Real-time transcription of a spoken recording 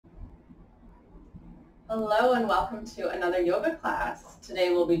Hello and welcome to another yoga class. Today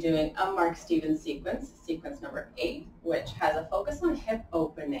we'll be doing a Mark Stevens sequence number 8, which has a focus on hip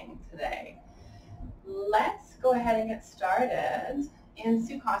opening today. Let's go ahead and get started in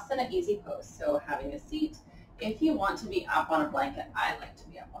Sukhasana easy pose. So having a seat. If you want to be up on a blanket, I like to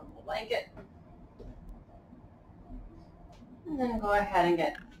be up on a blanket. And then go ahead and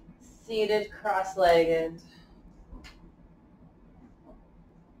get seated cross-legged.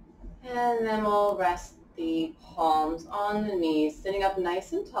 And then we'll rest the palms on the knees, sitting up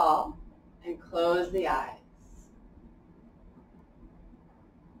nice and tall, and close the eyes.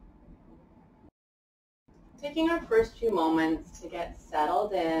 Taking our first few moments to get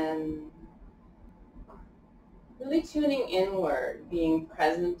settled in, really tuning inward, being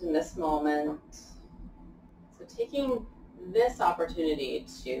present in this moment. So taking this opportunity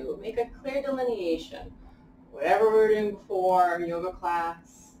to make a clear delineation, whatever we were doing before our yoga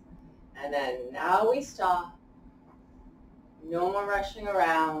class, and then now we stop. No more rushing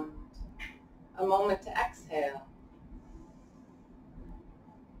around. A moment to exhale.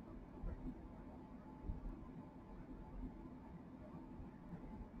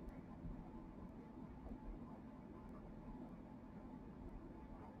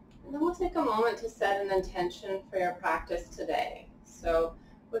 And then we'll take a moment to set an intention for your practice today. So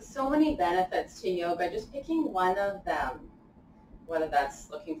with so many benefits to yoga, just picking one of them, whether that's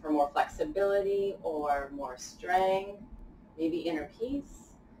looking for more flexibility or more strength, maybe inner peace,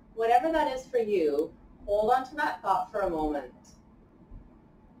 whatever that is for you, hold on to that thought for a moment.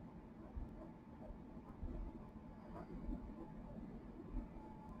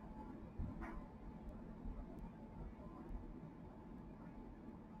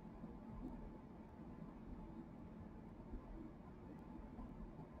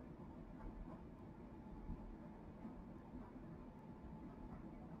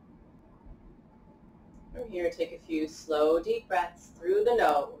 From here, take a few slow, deep breaths through the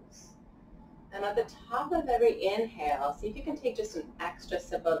nose. And at the top of every inhale, see if you can take just an extra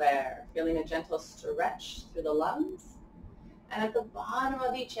sip of air, feeling a gentle stretch through the lungs. And at the bottom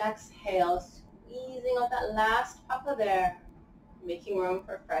of each exhale, squeezing out that last puff of air, making room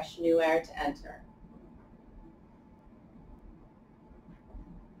for fresh new air to enter.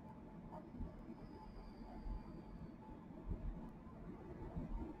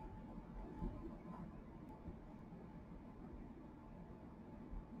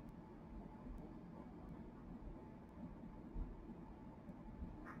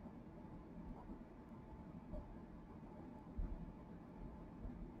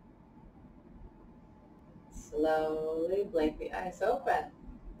 Slowly blink the eyes open.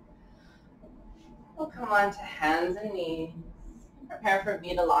 We'll come on to hands and knees. Prepare for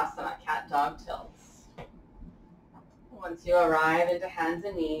Vidalasana, cat-dog tilts. Once you arrive into hands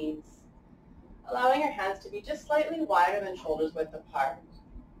and knees, allowing your hands to be just slightly wider than shoulders width apart.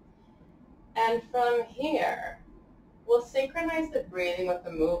 And from here, we'll synchronize the breathing with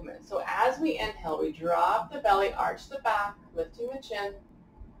the movement. So as we inhale, we drop the belly, arch the back, lifting the chin,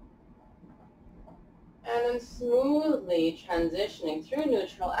 and then smoothly transitioning through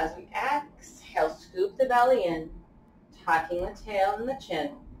neutral as we exhale, scoop the belly in, tucking the tail and the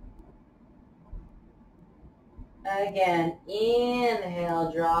chin. Again,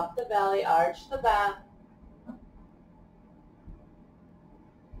 inhale, drop the belly, arch the back.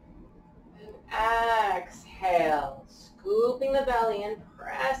 And exhale, scooping the belly in,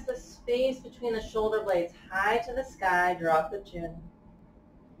 press the space between the shoulder blades high to the sky, drop the chin.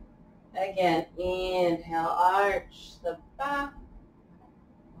 Again, inhale, arch the back.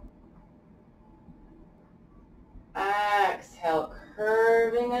 Exhale,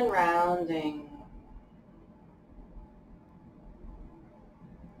 curving and rounding.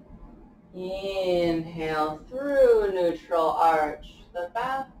 Inhale through neutral, arch the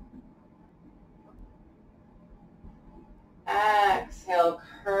back. Exhale,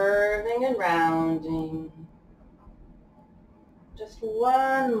 curving and rounding. Just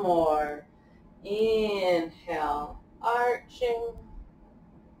one more. Inhale, arching.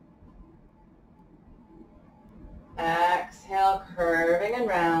 Exhale, curving and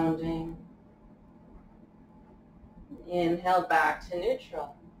rounding. Inhale, back to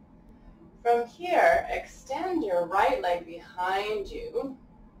neutral. From here, extend your right leg behind you.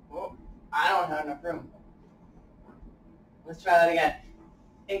 Oh, I don't have enough room. Let's try that again.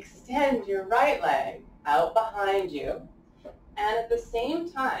 Extend your right leg out behind you. And at the same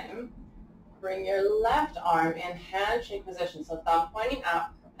time, bring your left arm in handshake position. So thumb pointing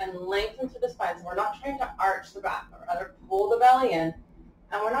up and lengthen through the spine. So we're not trying to arch the back, but rather pull the belly in.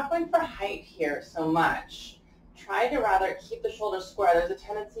 And we're not going for height here so much. try to rather keep the shoulder square. There's a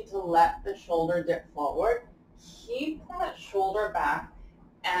tendency to let the shoulder dip forward. Keep that shoulder back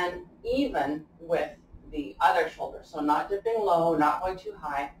and even with the other shoulder. So not dipping low, not going too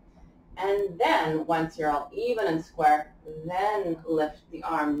high. And then once you're all even and square, then lift the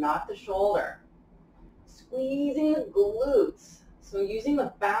arm, not the shoulder. Squeezing the glutes. So using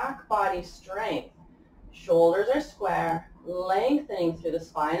the back body strength. Shoulders are square, lengthening through the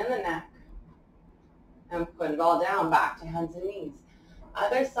spine and the neck. And put it all down, back to hands and knees.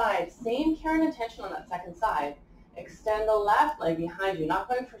 Other side, same care and attention on that second side. Extend the left leg behind you, not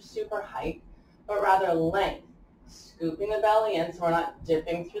going for super height, but rather length. Scooping the belly in so we're not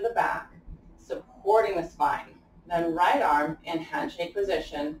dipping through the back, supporting the spine. Then right arm in handshake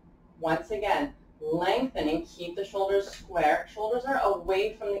position. Once again, lengthening, keep the shoulders square. Shoulders are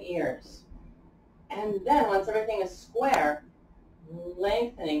away from the ears. And then once everything is square,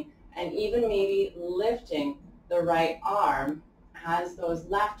 lengthening and even maybe lifting the right arm as those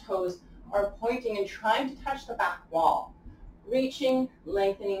left toes are pointing and trying to touch the back wall. Reaching,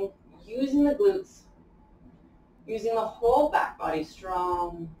 lengthening, using the glutes, using the whole back body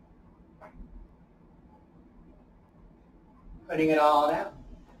strong. Putting it all down.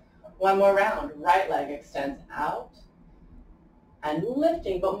 One more round. Right leg extends out and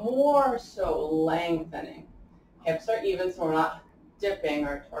lifting, but more so lengthening. Hips are even so we're not dipping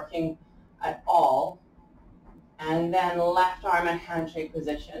or torquing at all. And then left arm in handshake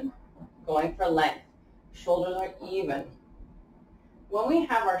position, going for length. Shoulders are even. When we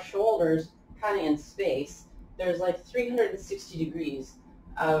have our shoulders kind of in space, there's like 360 degrees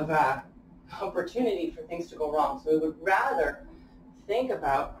of opportunity for things to go wrong. So we would rather think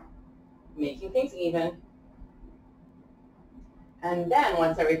about making things even. And then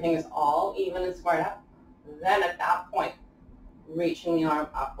once everything is all even and squared up, then at that point, reaching the arm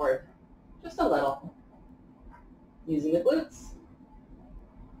upward just a little. Using the glutes.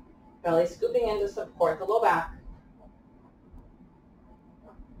 Belly scooping in to support the low back.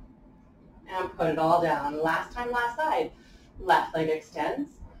 And put it all down. Last time, last side. Left leg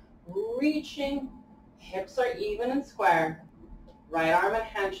extends. Reaching. Hips are even and square. Right arm in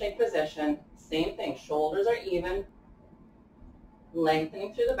handshake position. Same thing. Shoulders are even.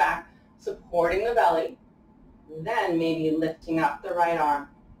 Lengthening through the back. Supporting the belly. Then maybe lifting up the right arm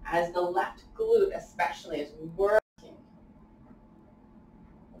as the left glute especially is working.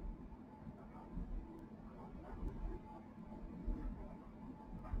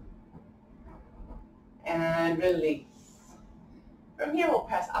 And release. From here, we'll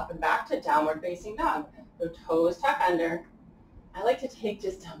press up and back to downward facing dog. So toes tuck under. I like to take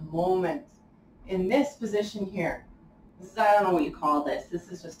just a moment in this position here. This is, I don't know what you call this. This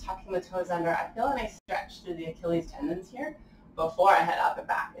is just tucking the toes under. I feel a nice stretch through the Achilles tendons here before I head up and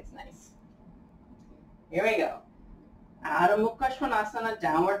back. It's nice. Here we go. Adho Mukha Svanasana,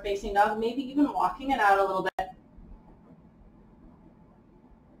 downward facing dog, maybe even walking it out a little bit.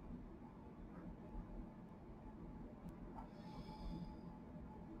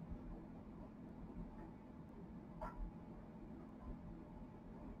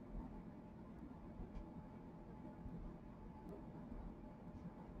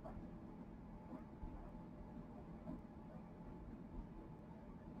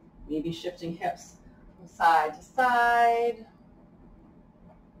 Maybe shifting hips from side to side.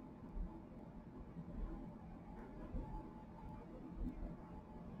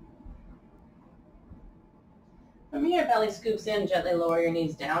 From here, belly scoops in, gently lower your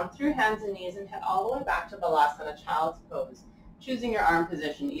knees down through hands and knees and head all the way back to Balasana, child's pose. Choosing your arm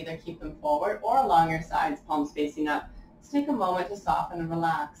position, either keep them forward or along your sides, palms facing up. Let's take a moment to soften and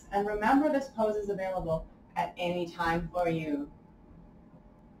relax. And remember, this pose is available at any time for you.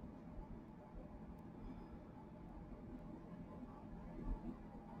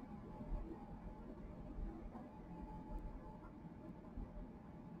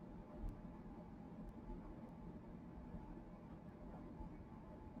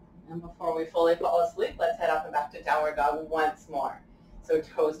 And before we fully fall asleep, let's head up and back to downward dog once more. So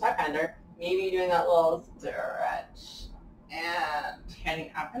toes tuck under, maybe doing that little stretch and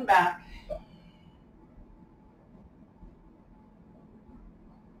heading up and back.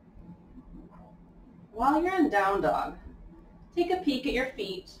 While you're in down dog, take a peek at your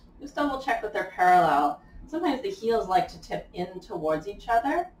feet. Just double check that they're parallel. Sometimes the heels like to tip in towards each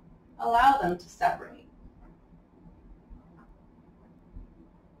other. Allow them to separate.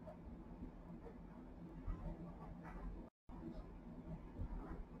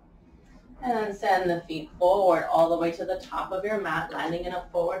 And then send the feet forward all the way to the top of your mat, landing in a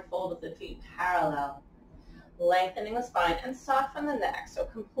forward fold with the feet parallel. Lengthening the spine and soften the neck. So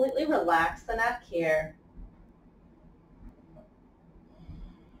completely relax the neck here.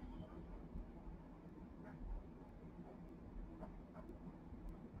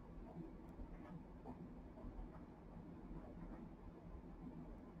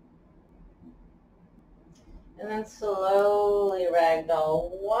 And then slowly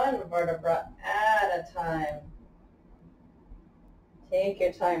ragdoll one vertebra at a time. Take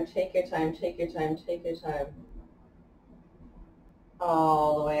your time, take your time, take your time, take your time.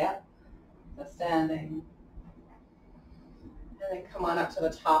 All the way up to standing. And then come on up to the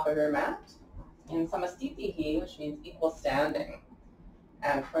top of your mat in Samastitihi, which means equal standing.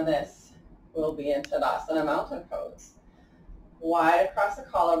 And for this, we'll be in Tadasana mountain pose. Wide across the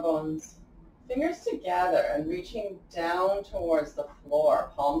collarbones, fingers together and reaching down towards the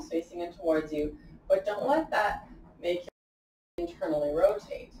floor, palms facing in towards you, but don't let that make you internally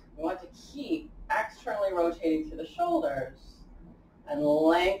rotate. You want to keep externally rotating through the shoulders and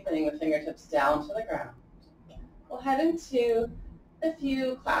lengthening the fingertips down to the ground. We'll head into a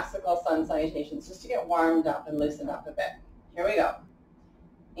few classical sun salutations just to get warmed up and loosened up a bit. Here we go.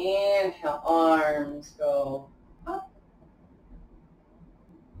 Inhale, arms go up.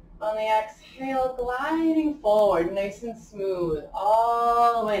 On the exhale, gliding forward, nice and smooth,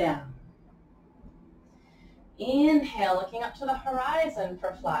 all the way down. Inhale, looking up to the horizon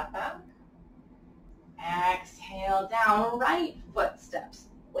for flat back. Exhale, down, right foot steps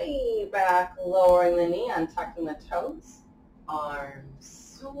way back, lowering the knee, untucking the toes.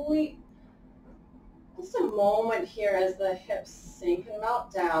 Arms sweep. Just a moment here as the hips sink and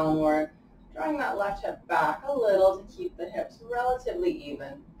melt downward, drawing that left hip back a little to keep the hips relatively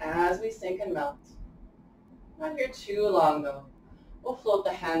even as we sink and melt. Not here too long though. We'll float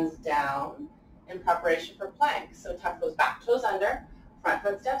the hands down in preparation for plank. So tuck those back toes under, front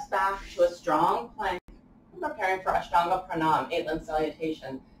foot steps back to a strong plank. We're preparing for Ashtanga Pranam, 8-limb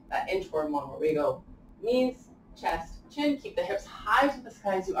salutation, that inchworm one where we go knees, chest, chin, keep the hips high to the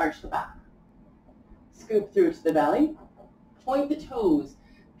sky as you arch the back. Scoop through to the belly, point the toes,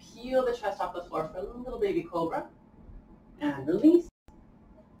 peel the chest off the floor for a little baby cobra, and release.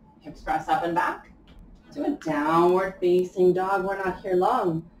 Hips press up and back to a downward facing dog. We're not here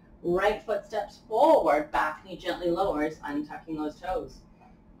long. Right foot steps forward, back knee gently lowers, untucking those toes.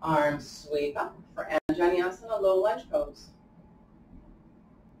 Arms sweep up for Anjaneyasana, low lunge pose.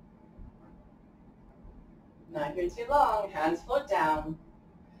 Not here too long, hands float down.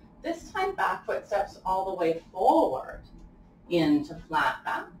 This time back foot steps all the way forward into flat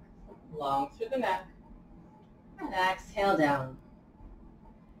back, long through the neck, and exhale down.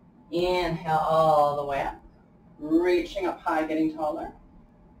 Inhale all the way up, reaching up high, getting taller,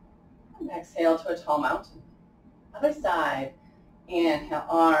 and exhale to a tall mountain. Other side, inhale,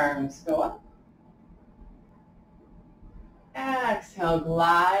 arms go up. Exhale,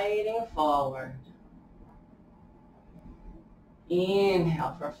 gliding forward.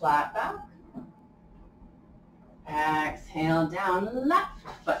 Inhale for flat back. Exhale down, left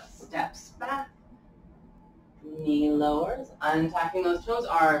foot steps back. Knee lowers, untucking those toes,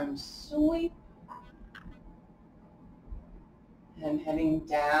 arms sweep. And heading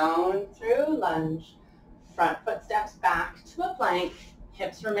down through lunge. Front foot steps back to a plank.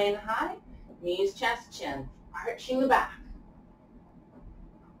 Hips remain high, knees, chest, chin. Arching the back.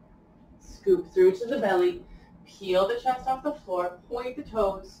 Scoop through to the belly. Peel the chest off the floor, point the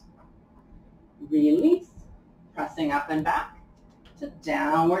toes, release, pressing up and back to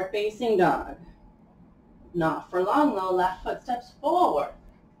downward facing dog. Not for long though, left foot steps forward,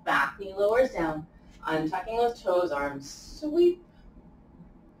 back knee lowers down, untucking those toes, arms sweep.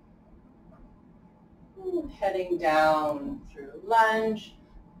 Heading down through lunge,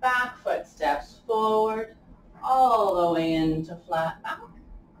 back foot steps forward, all the way into flat back.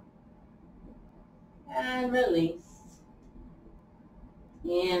 And release.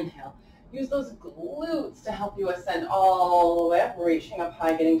 Inhale. Use those glutes to help you ascend all the way up, reaching up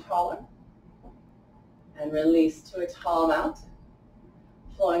high, getting taller. And release to a tall mountain.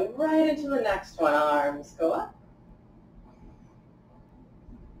 Flowing right into the next one. Arms go up.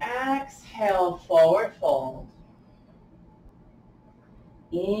 Exhale, forward fold.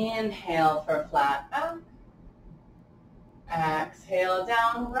 Inhale for flat back. Exhale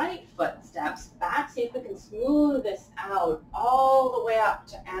down, right foot steps back. See if we can smooth this out all the way up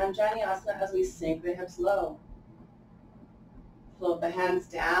to Anjaneyasana as we sink the hips low. Float the hands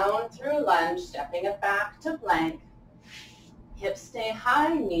down through lunge, stepping it back to plank. Hips stay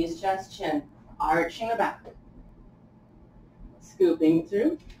high, knees, chest, chin, arching the back. Scooping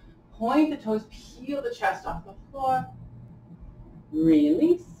through, point the toes, peel the chest off the floor.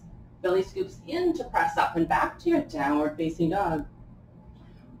 Release. Belly scoops in to press up and back to your downward facing dog.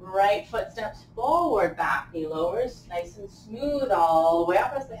 Right foot steps forward, back knee lowers, nice and smooth all the way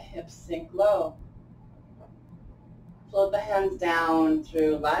up as the hips sink low. Float the hands down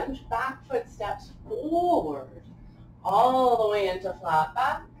through lunge, back foot steps forward, all the way into flat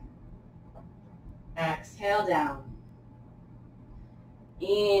back. Exhale down.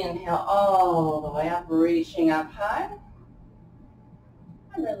 Inhale all the way up, reaching up high.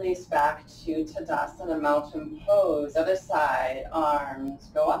 And release back to Tadasana Mountain Pose. Other side, arms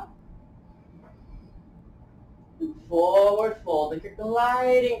go up. Forward fold like you're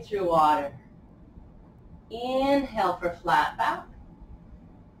gliding through water. Inhale for flat back.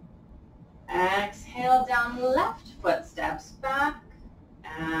 Exhale down, left foot steps back.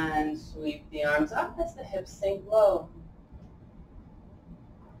 And sweep the arms up as the hips sink low.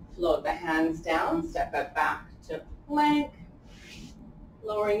 Float the hands down, step it back to plank.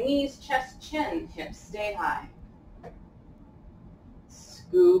 Lowering knees, chest, chin, hips stay high.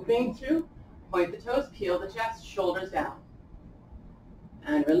 Scooping through, point the toes, peel the chest, shoulders down.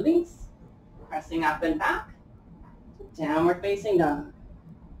 And release, pressing up and back to downward facing dog.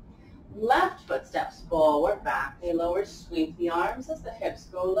 Left foot steps forward, back knee lower, sweep the arms as the hips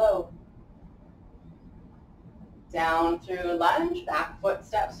go low. Down through lunge, back foot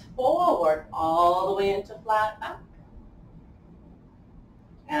steps forward, all the way into flat back.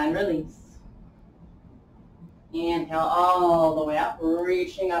 And release. Inhale all the way up,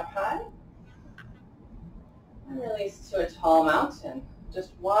 reaching up high. And release to a tall mountain.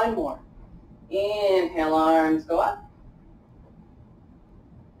 Just one more. Inhale, arms go up.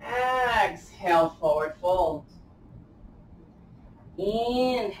 Exhale, forward fold.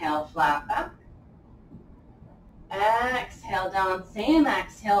 Inhale, flat back. Exhale down, same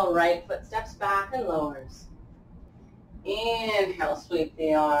exhale, right foot steps back and lowers. Inhale, sweep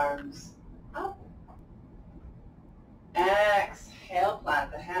the arms up. Exhale,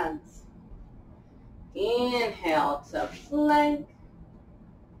 plant the hands. Inhale to plank.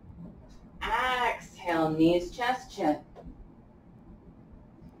 Exhale, knees, chest, chin.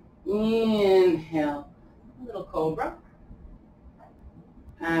 Inhale, little cobra.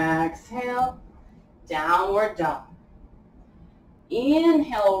 Exhale, downward dog.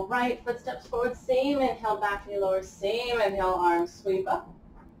 Inhale, right foot steps forward, same inhale, back knee lower, same inhale, arms sweep up.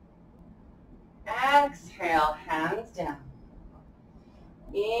 Exhale, hands down.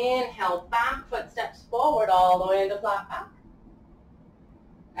 Inhale, back foot steps forward all the way into flat back.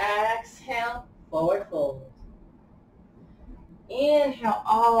 Exhale, forward fold. Inhale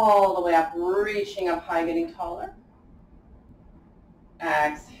all the way up, reaching up high, getting taller.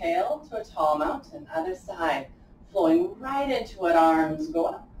 Exhale to a tall mountain, other side. Flowing right into it, arms go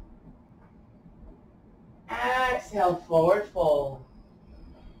up. Exhale, forward fold.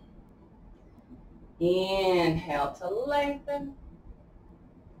 Inhale to lengthen.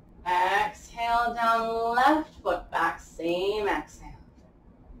 Exhale down, left foot back, same exhale.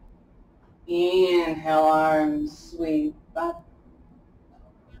 Inhale, arms sweep up.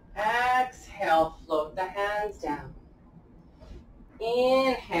 Exhale, float the hands down.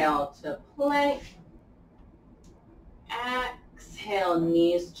 Inhale to plank. Exhale,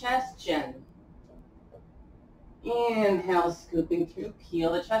 knees, chest, chin. Inhale, scooping through,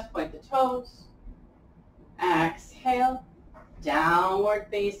 peel the chest, point the toes. Exhale, downward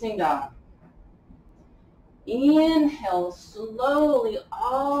facing dog. Inhale, slowly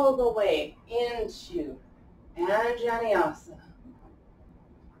all the way into Anjaneyasana.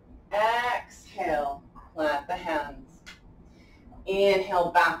 Exhale, plant the hands.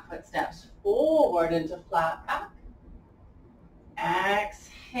 Inhale, back foot steps forward into flat back.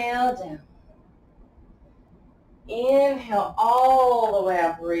 Exhale down. Inhale all the way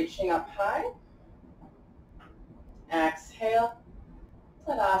up, reaching up high. Exhale,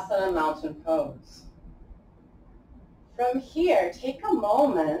 Tadasana Mountain Pose. From here, take a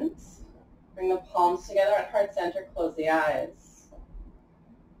moment, bring the palms together at heart center, close the eyes.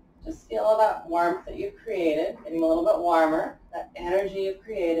 Just feel all that warmth that you've created, getting a little bit warmer, that energy you've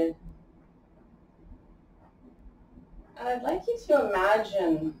created. And I'd like you to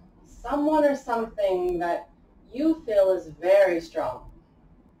imagine someone or something that you feel is very strong.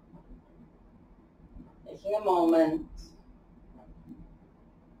 Taking a moment,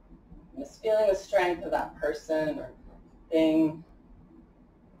 just feeling the strength of that person or thing.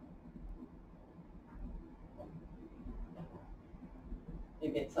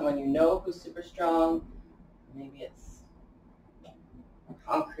 Maybe it's someone you know who's super strong. Maybe it's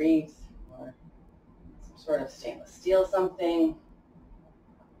concrete or some sort of stainless steel something.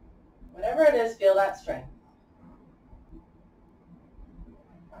 Whatever it is, feel that strength.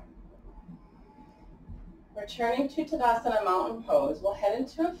 Returning to Tadasana Mountain Pose, we'll head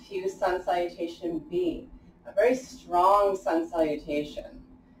into a few Sun Salutation B, a very strong Sun Salutation.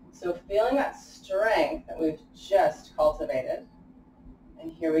 So feeling that strength that we've just cultivated.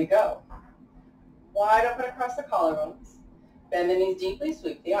 And here we go. Wide open across the collarbones. Bend the knees deeply,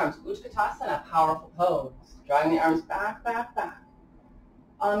 sweep the arms. Utkatasana, powerful pose. Drawing the arms back, back, back.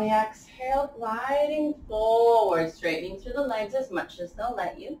 On the exhale, gliding forward, straightening through the legs as much as they'll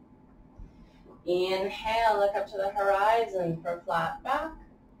let you. Inhale, look up to the horizon for flat back.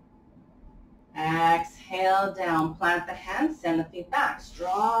 Exhale, down, plant the hands, send the feet back.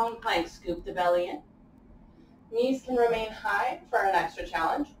 Strong plank, scoop the belly in. Knees can remain high for an extra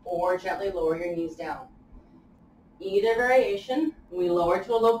challenge, or gently lower your knees down. Either variation, we lower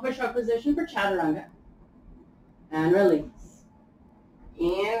to a low push-up position for chaturanga. And release.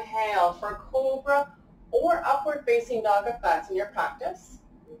 Inhale for cobra or upward facing dog if that's in your practice.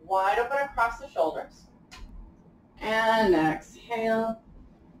 Wide open across the shoulders. And exhale,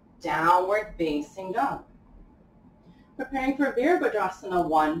 downward facing dog. Preparing for Virabhadrasana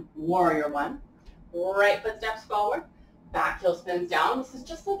 1, Warrior 1. Right foot steps forward, back heel spins down. This is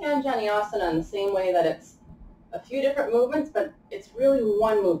just like Anjaneyasana in the same way that it's a few different movements, but it's really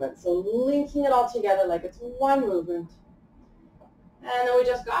one movement. So linking it all together like it's one movement. And then we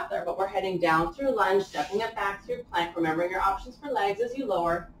just got there, but we're heading down through lunge, stepping it back through plank, remembering your options for legs as you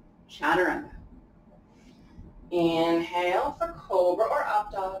lower, chaturanga. Inhale for cobra or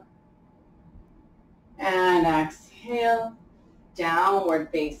up dog. And exhale, downward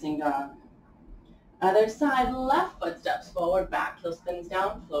facing dog. Other side, left foot steps forward, back heel spins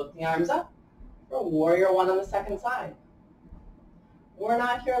down, float the arms up for warrior 1 on the second side. We're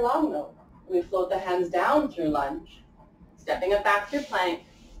not here long though. We float the hands down through lunge. Stepping it back through plank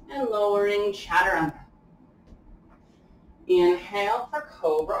and lowering chaturanga. Inhale for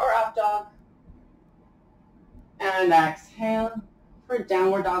cobra or up dog. And exhale for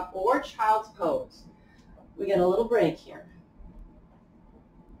downward dog or child's pose. We get a little break here.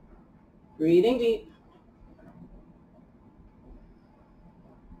 Breathing deep.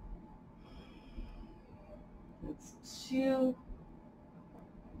 It's 2.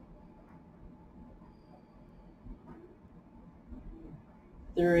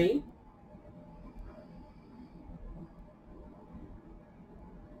 3,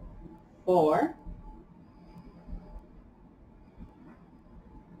 4,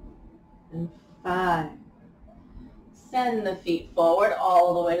 and 5. Send the feet forward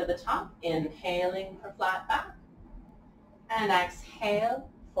all the way to the top, inhaling for flat back. And exhale,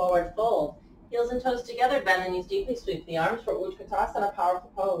 forward fold. Heels and toes together, bend the knees deeply, sweep the arms for Utkatasana,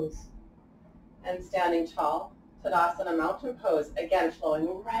 powerful pose. And standing tall, Tadasana, mountain pose, again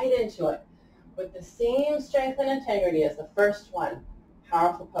flowing right into it with the same strength and integrity as the first one,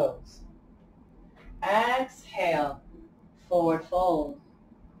 powerful pose. Exhale, forward fold.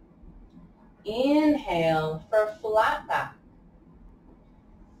 Inhale for flat back.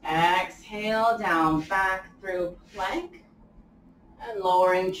 Exhale, down, back through plank and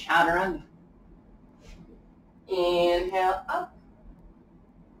lowering chaturanga. Inhale, up.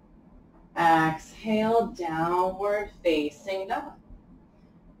 Exhale, downward facing dog.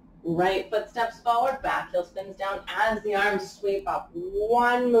 Right foot steps forward, back heel spins down as the arms sweep up.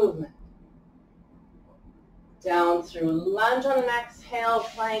 One movement. Down through lunge on an exhale,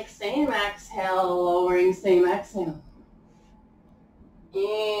 plank, same exhale, lowering, same exhale.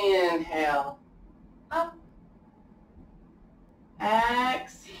 Inhale, up.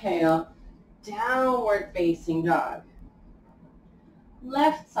 Exhale, downward facing dog.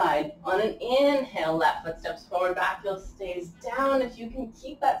 Left side, on an inhale, left foot steps forward, back heel stays down. If you can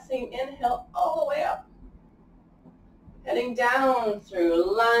keep that same inhale all the way up. Heading down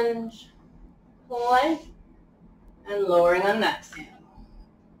through lunge, plank, and lowering on an exhale.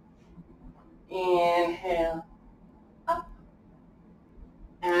 Inhale, up,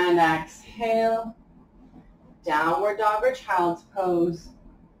 and exhale, downward dog or child's pose.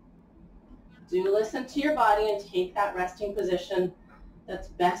 Do listen to your body and take that resting position that's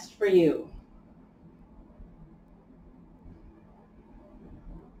best for you.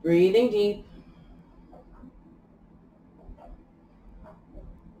 Breathing deep.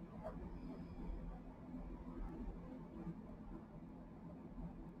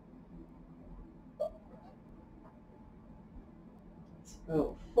 Let's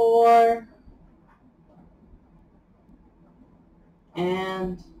go 4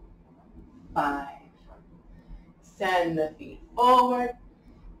 and 5. Send the feet forward,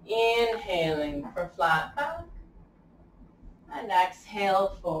 inhaling for flat back, and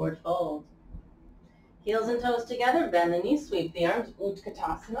exhale, forward fold. Heels and toes together, bend the knees, sweep the arms,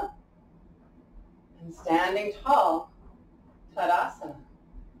 Utkatasana, and standing tall, Tadasana.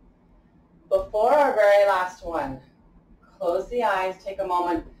 Before our very last one, close the eyes, take a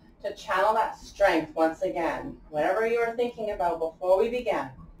moment to channel that strength once again. Whatever you were thinking about before we began,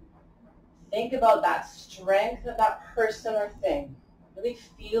 think about that strength of that person or thing. Really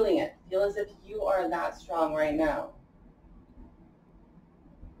feeling it. Feel as if you are that strong right now.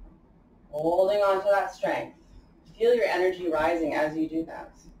 Holding on to that strength. Feel your energy rising as you do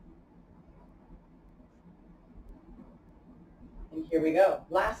that. And here we go.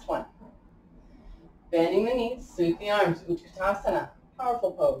 Last one. Bending the knees, sweep the arms, Utkatasana.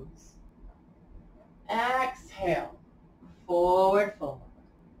 Powerful pose. Exhale. Forward fold.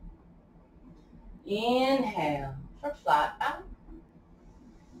 Inhale for flat back.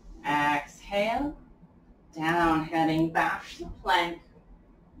 Exhale. Down, heading back to plank.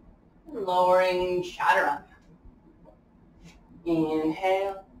 Lowering chaturanga.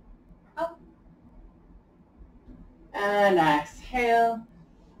 Inhale. Up. And exhale.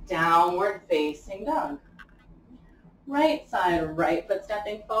 Downward facing dog. Right side, right foot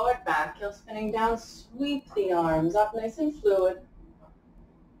stepping forward, back heel spinning down. Sweep the arms up nice and fluid.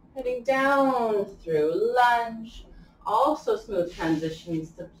 Heading down through lunge. Also smooth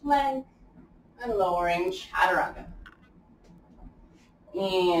transitions to plank. And lowering chaturanga.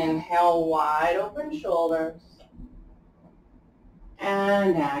 Inhale, wide open shoulders.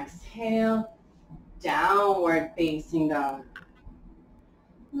 And exhale, downward facing dog.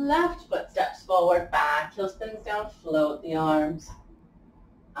 Left foot steps forward, back heel spins down, float the arms.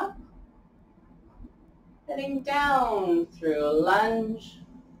 Up. Heading down through lunge,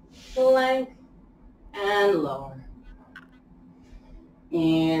 plank, and lower.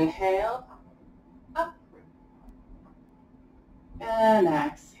 Inhale, up. And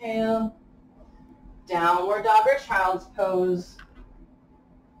exhale, downward dog or child's pose.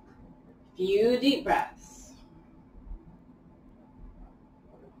 Few deep breaths.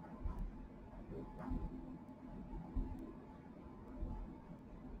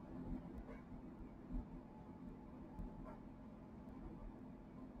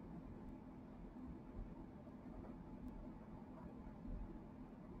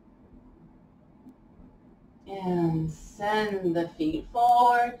 And send the feet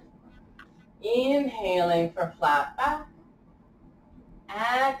forward. Inhaling for flat back.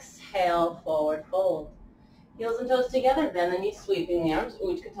 Exhale, forward fold. Heels and toes together, bend the knees, sweeping the arms,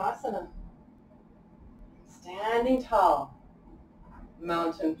 Utkatasana. Standing tall,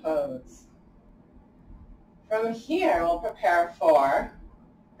 mountain pose. From here, we'll prepare for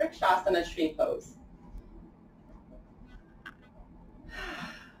Vrikshasana tree pose.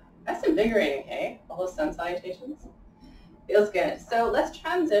 That's invigorating, hey? All those sun salutations. Feels good. So let's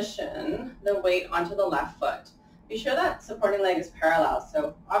transition the weight onto the left foot. Be sure that supporting leg is parallel.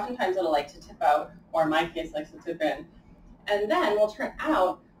 So oftentimes it'll like to tip out, or in my case, likes to tip in. And then we'll turn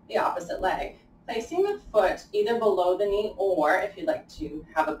out the opposite leg, placing the foot either below the knee, or if you'd like to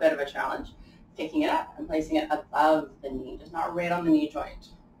have a bit of a challenge, picking it up and placing it above the knee, just not right on the knee joint.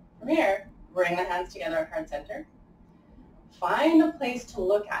 From here, bring the hands together at heart center. Find a place to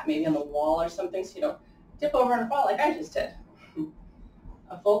look at, maybe on the wall or something, so you don't dip over and fall like I just did.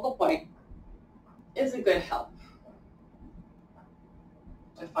 A focal point is a good help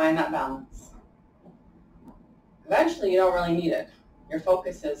to find that balance. Eventually, you don't really need it. Your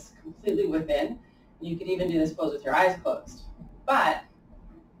focus is completely within. You could even do this pose with your eyes closed. But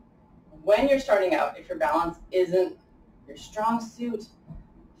when you're starting out, if your balance isn't your strong suit,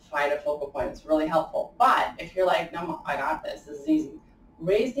 find a focal point. It's really helpful. But if you're like, no, I got this. This is easy.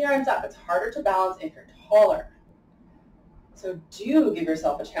 Raise the arms up. It's harder to balance if you're taller. So do give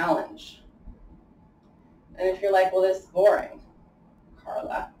yourself a challenge. And if you're like, well, this is boring,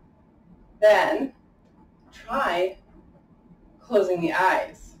 Carla, then try closing the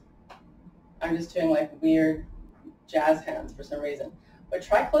eyes. I'm just doing like weird jazz hands for some reason. But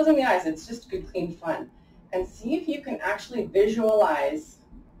try closing the eyes. It's just good, clean fun. And see if you can actually visualize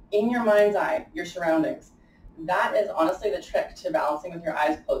in your mind's eye your surroundings. That is honestly the trick to balancing with your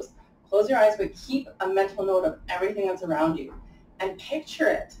eyes closed. Close your eyes, but keep a mental note of everything that's around you. And picture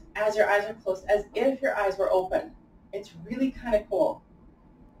it as your eyes are closed, as if your eyes were open. It's really kind of cool.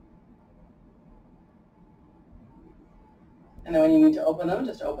 And then when you need to open them,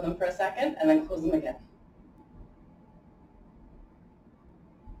 just open them for a second and then close them again.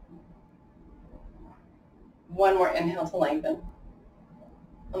 One more inhale to lengthen.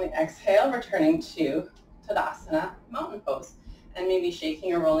 On the exhale, returning to Tadasana, mountain pose. And maybe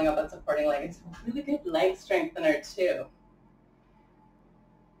shaking or rolling up that supporting leg. It's a really good leg strengthener too.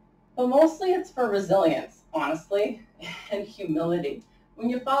 But mostly it's for resilience, honestly, and humility. When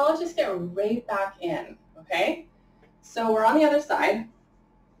you follow, just get right back in, okay? So we're on the other side.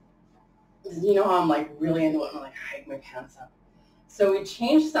 You know how I'm like really into it, I'm like hike my pants up. So we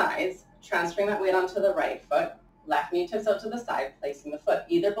change sides, transferring that weight onto the right foot, Left knee tips out to the side, placing the foot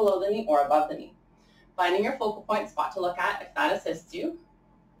either below the knee or above the knee. Finding your focal point spot to look at if that assists you.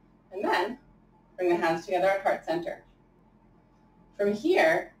 And then bring the hands together at heart center. From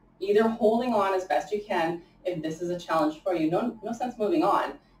here, either holding on as best you can if this is a challenge for you. No sense moving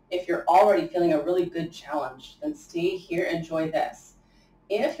on. If you're already feeling a really good challenge, then stay here, enjoy this.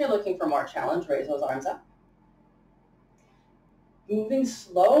 If you're looking for more challenge, raise those arms up. Moving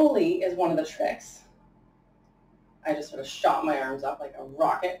slowly is one of the tricks. I just sort of shot my arms up like a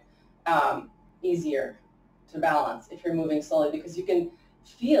rocket. Easier to balance if you're moving slowly because you can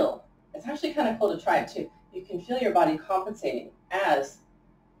feel, it's actually kind of cool to try it too, you can feel your body compensating as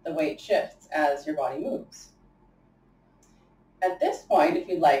the weight shifts, as your body moves. At this point, if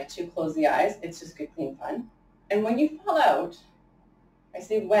you'd like to close the eyes, it's just good, clean fun. And when you fall out, I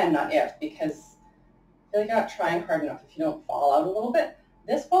say when, not if, because I feel like you're not trying hard enough if you don't fall out a little bit.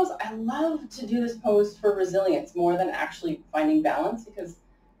 This pose, I love to do this pose for resilience more than actually finding balance because,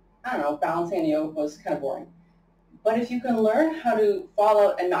 I don't know, balancing in a yoga pose is kind of boring. But if you can learn how to fall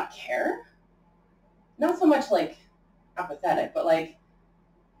out and not care, not so much like apathetic, but like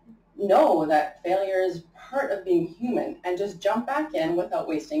know that failure is part of being human and just jump back in without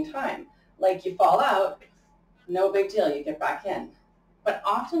wasting time. Like you fall out, no big deal, you get back in. But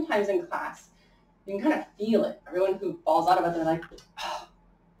oftentimes in class, you can kind of feel it. Everyone who falls out of it, they're like, oh,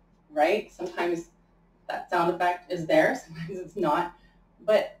 right? Sometimes that sound effect is there, sometimes it's not.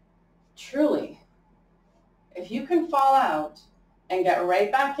 But truly, if you can fall out and get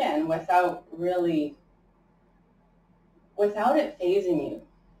right back in without it phasing you,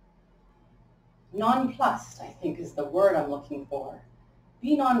 nonplussed, I think is the word I'm looking for.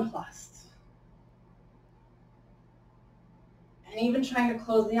 Be nonplussed. And even trying to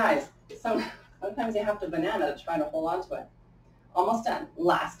close the eyes. Sometimes you have to banana to try to hold on to it. Almost done.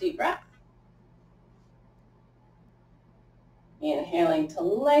 Last deep breath. Inhaling to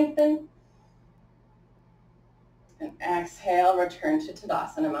lengthen. And exhale, return to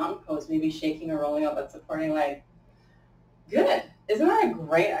Tadasana, mountain pose, maybe shaking or rolling up that supporting leg. Good. Isn't that a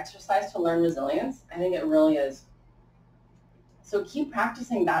great exercise to learn resilience? I think it really is. So keep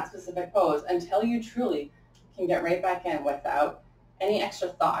practicing that specific pose until you truly can get right back in without any extra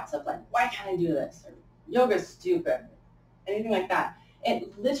thoughts of like, why can't I do this? Or yoga's stupid. Anything like that.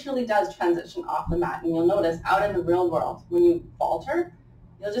 It literally does transition off the mat. And you'll notice out in the real world, when you falter,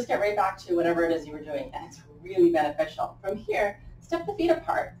 you'll just get right back to whatever it is you were doing. And it's really beneficial. From here, step the feet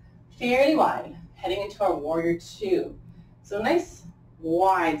apart, fairly wide, heading into our warrior two. So nice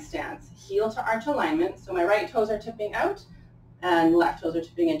wide stance, heel to arch alignment. So my right toes are tipping out and left toes are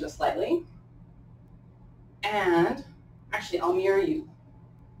tipping in just slightly. And actually I'll mirror you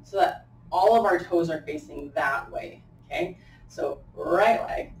so that all of our toes are facing that way, okay? So right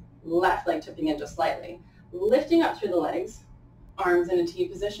leg, left leg tipping in just slightly. Lifting up through the legs, arms in a T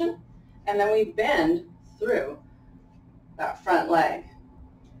position, and then we bend through that front leg.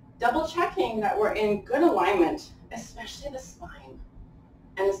 Double checking that we're in good alignment, especially the spine,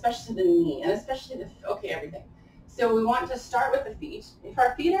 and especially the knee, and especially everything. So we want to start with the feet. If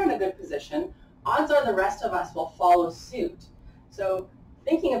our feet are in a good position, odds are the rest of us will follow suit. So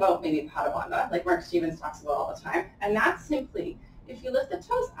thinking about maybe Pada Bandha, like Mark Stevens talks about all the time, and that's simply, if you lift the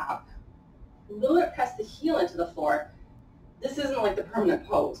toes up, a little bit press the heel into the floor. This isn't like the permanent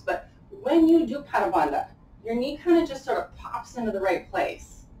pose, but when you do Pada Bandha, your knee kind of just sort of pops into the right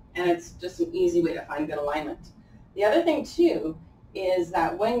place, and it's just an easy way to find good alignment. The other thing too is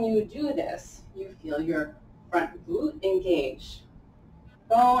that when you do this, you feel your front glute engage.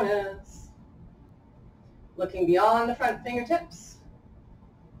 Bonus. Looking beyond the front fingertips.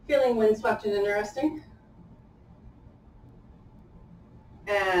 Feeling windswept and interesting.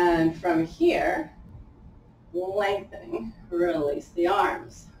 And from here, lengthening, release the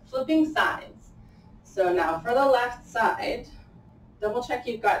arms. Flipping sides. So now for the left side, double check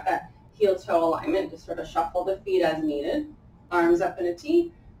you've got that heel-toe alignment. Just sort of shuffle the feet as needed. Arms up in a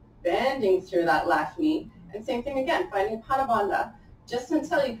T, bending through that left knee. And same thing again, finding Pada Bandha, just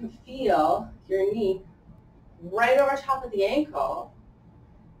until you can feel your knee right over top of the ankle,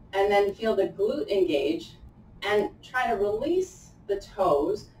 and then feel the glute engage, and try to release the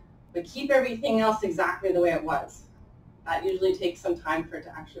toes, but keep everything else exactly the way it was. That usually takes some time for it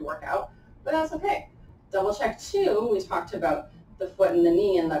to actually work out, but that's okay. Double check too, we talked about the foot and the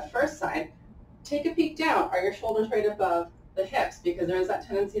knee in the first side. Take a peek down. Are your shoulders right above the hips? Because there is that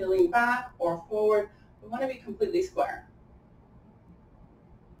tendency to lean back or forward. We want to be completely square.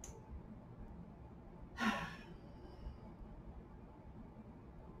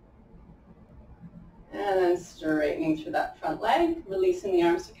 And then straightening through that front leg, releasing the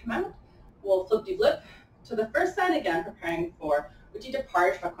arms to come out. We'll flip-de-flip to the first side again, preparing for Uttita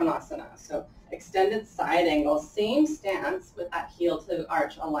Parshva Konasana. So extended side angle, same stance with that heel to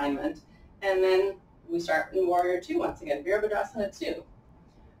arch alignment. And then we start in Warrior 2 once again, Virabhadrasana 2.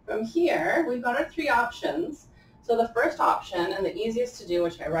 From here, we've got our 3 options. So the first option, and the easiest to do,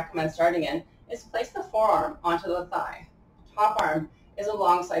 which I recommend starting in, is place the forearm onto the thigh. Top arm is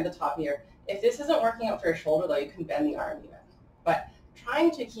alongside the top ear. If this isn't working out for your shoulder, though, you can bend the arm even. But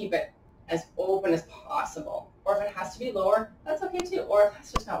trying to keep it as open as possible. Or if it has to be lower, that's okay too. Or if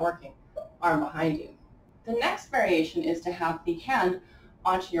that's just not working, arm behind you. The next variation is to have the hand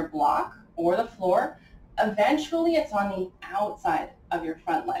onto your block or the floor. Eventually, it's on the outside of your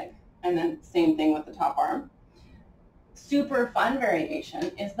front leg. And then same thing with the top arm. Super fun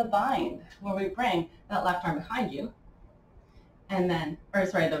variation is the bind, where we bring that left arm behind you, and then,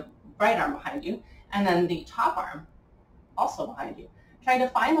 the right arm behind you, and then the top arm also behind you. Trying to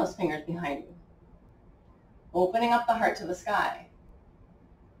find those fingers behind you. Opening up the heart to the sky.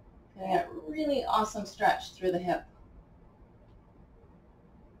 Getting a really awesome stretch through the hip.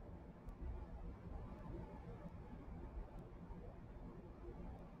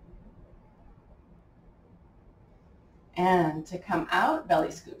 And to come out,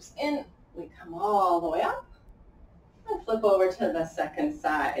 belly scoops in. We come all the way up and flip over to the second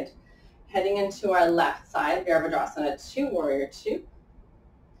side. Heading into our left side, Virabhadrasana 2, Warrior 2.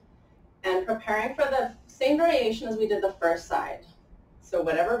 And preparing for the same variation as we did the first side. So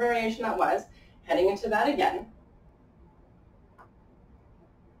whatever variation that was, heading into that again.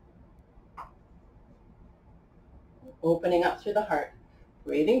 Opening up through the heart,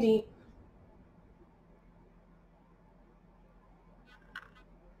 breathing deep.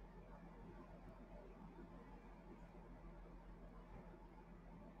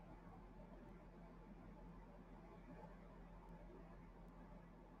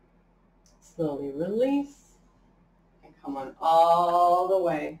 Slowly release and come on all the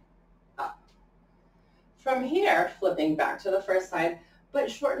way up. From here, flipping back to the first side,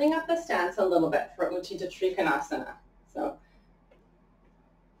 but shortening up the stance a little bit for Uttita Trikonasana. So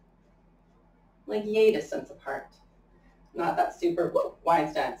like yay distance apart. Not that super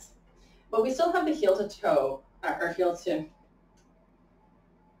wide stance. But we still have the heel to toe, or heel to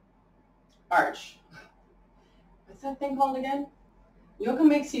arch. What's that thing called again? Yoga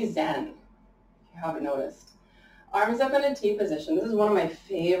makes you zen. You haven't noticed. Arms up in a T position. This is one of my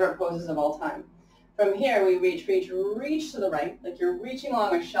favorite poses of all time. From here, we reach to the right, like you're reaching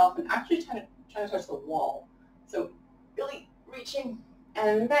along a shelf and actually trying to touch the wall. So really reaching,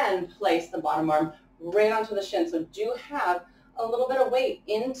 and then place the bottom arm right onto the shin. So do have a little bit of weight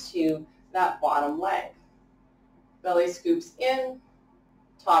into that bottom leg. Belly scoops in,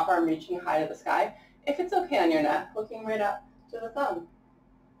 top arm reaching high to the sky. If it's okay on your neck, looking right up to the thumb.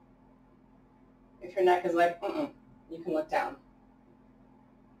 If your neck is like, you can look down.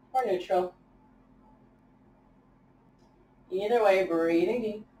 Or neutral. Either way, breathing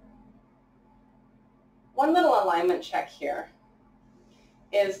deep. One little alignment check here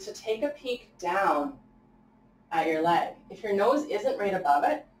is to take a peek down at your leg. If your nose isn't right above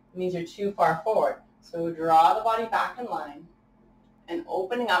it, it means you're too far forward. So draw the body back in line and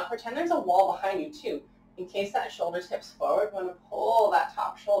opening up. Pretend there's a wall behind you too. In case that shoulder tips forward, you want to pull that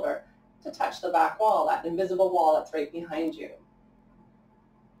top shoulder to touch the back wall, that invisible wall that's right behind you.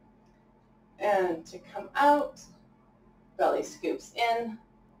 And to come out, belly scoops in,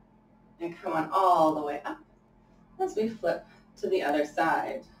 and come on all the way up as we flip to the other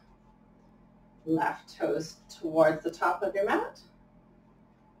side. Left toes towards the top of your mat,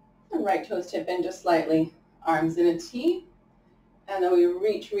 and right toes tip in just slightly. Arms in a T, and then we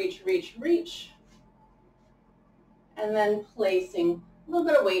reach, and then placing a little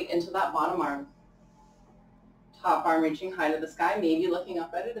bit of weight into that bottom arm. Top arm reaching high to the sky, maybe looking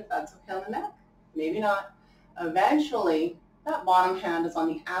up at it if that's okay on the neck, maybe not. Eventually, that bottom hand is on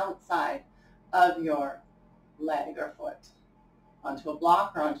the outside of your leg or foot, onto a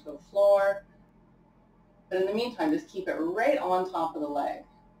block or onto a floor. But in the meantime, just keep it right on top of the leg.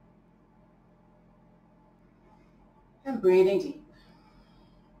 And breathing deep.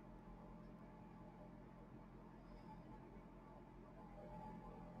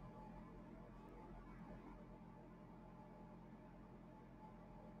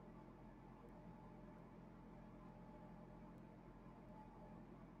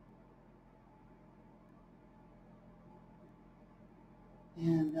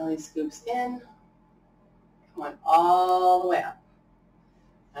 And belly scoops in. Come on all the way up.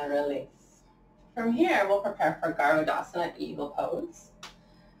 And release. From here, we'll prepare for Garudasana, Eagle Pose.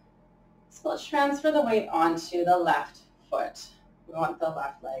 So let's transfer the weight onto the left foot. We want the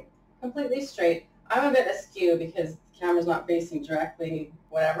left leg completely straight. I'm a bit askew because the camera's not facing directly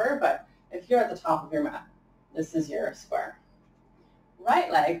whatever, but if you're at the top of your mat, this is your square. Right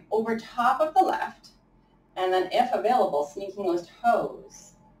leg over top of the left, and then if available, sneaking those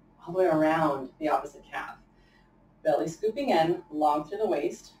toes all the way around the opposite calf. Belly scooping in, long through the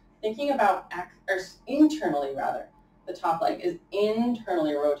waist, thinking about, or internally rather, the top leg is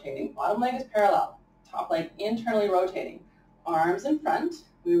internally rotating. Bottom leg is parallel. Top leg internally rotating. Arms in front.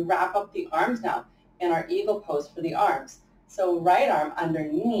 We wrap up the arms now in our eagle pose for the arms. So right arm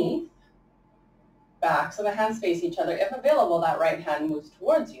underneath, back so the hands face each other. If available, that right hand moves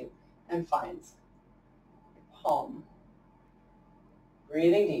towards you and finds your palm.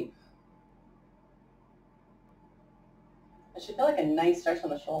 Breathing deep. It should feel like a nice stretch on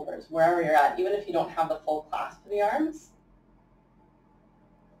the shoulders, wherever you're at, even if you don't have the full clasp of the arms.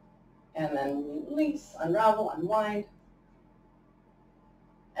 And then release, unravel, unwind.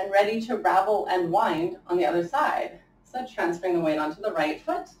 And ready to ravel and wind on the other side. So transferring the weight onto the right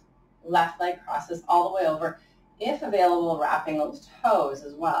foot, left leg crosses all the way over. If available, wrapping those toes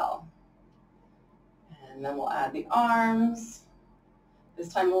as well. And then we'll add the arms.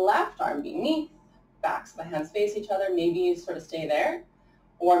 This time left arm beneath. Back so the hands face each other. Maybe you sort of stay there,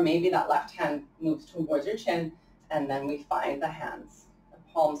 or maybe that left hand moves towards your chin, and then we find the hands, the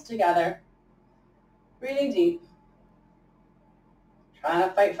palms together. Breathing deep. Trying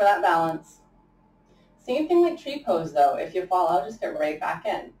to fight for that balance. Same thing like tree pose though. If you fall out, just get right back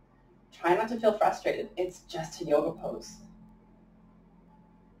in. Try not to feel frustrated. It's just a yoga pose.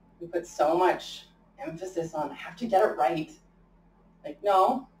 We put so much emphasis on, I have to get it right. Like,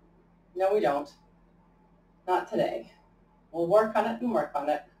 no, we don't. Not today. We'll work on it and work on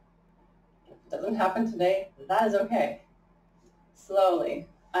it. If it doesn't happen today, that is okay. Slowly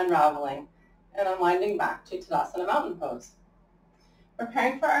unraveling and unwinding back to Tadasana Mountain Pose.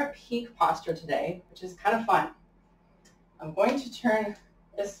 Preparing for our peak posture today, which is kind of fun. I'm going to turn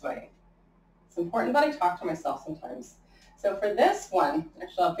this way. It's important that I talk to myself sometimes. So for this one,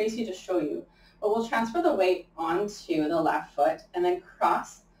 actually I'll face you to show you, but we'll transfer the weight onto the left foot and then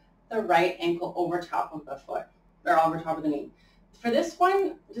cross the right ankle over top of the foot, or over top of the knee. For this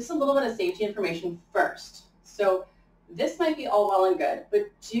one, just a little bit of safety information first. So this might be all well and good, but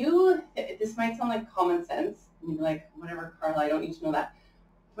this might sound like common sense. You'd be like, whatever, Carla, I don't need to know that.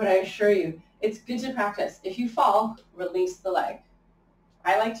 But I assure you, it's good to practice. If you fall, release the leg.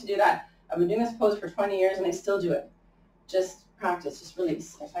 I like to do that. I've been doing this pose for 20 years and I still do it. Just practice, just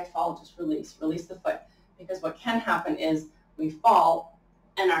release. If I fall, just release the foot. Because what can happen is we fall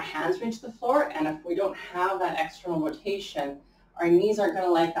and our hands reach the floor, and if we don't have that external rotation, our knees aren't going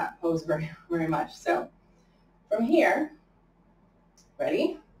to like that pose very, very much. So from here,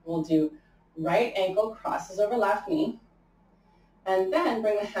 ready? We'll do right ankle crosses over left knee, and then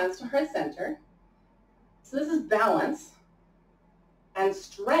bring the hands to heart center. So this is balance and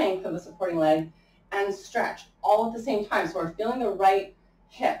strength of the supporting leg and stretch all at the same time. So we're feeling the right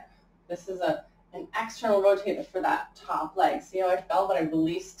hip. This is an external rotator for that top leg. See how I fell, but I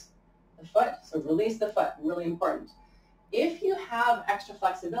released the foot? So release the foot, really important. If you have extra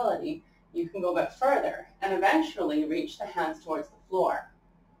flexibility, you can go a bit further and eventually reach the hands towards the floor.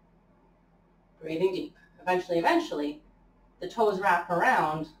 Breathing deep. Eventually, the toes wrap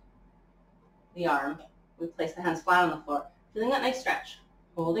around the arm. We place the hands flat on the floor. Feeling that nice stretch.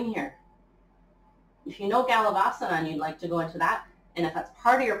 Holding here. If you know Galavasana and you'd like to go into that, and if that's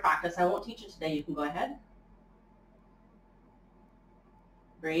part of your practice, I won't teach it today, you can go ahead.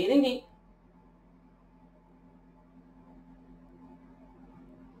 Breathing deep.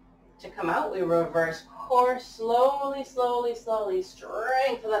 To come out, we reverse core slowly,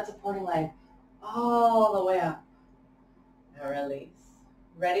 strength of that supporting leg all the way up. And release.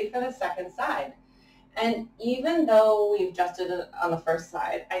 Ready for the second side. And even though we've adjusted it on the first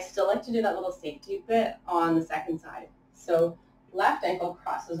side, I still like to do that little safety bit on the second side. So left ankle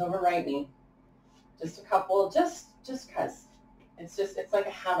crosses over right knee. Just a couple, just because. It's like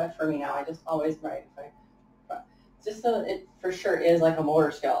a habit for me now. I just always write. Just so that it for sure is like a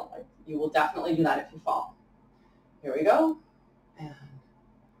motor skill. Like you will definitely do that if you fall. Here we go. And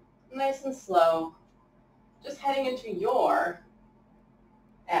nice and slow. Just heading into your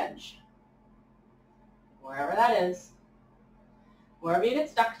edge. Wherever that is. Wherever you get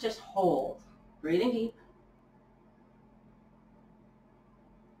stuck, just hold. Breathing deep.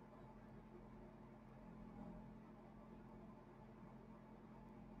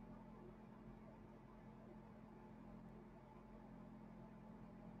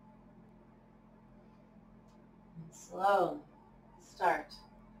 And slowly start to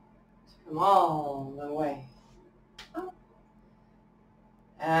come all the way up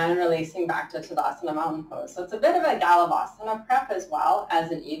And releasing back to Tadasana Mountain Pose. So it's a bit of a Galavasana prep as well as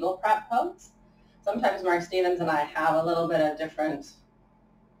an Eagle prep pose. Sometimes Mark Stevens and I have a little bit of different,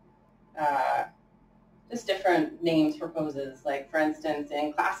 just different names for poses. Like for instance,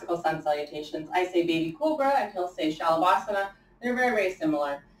 in classical sun salutations, I say baby cobra and he'll say Shalabhasana. They're very, very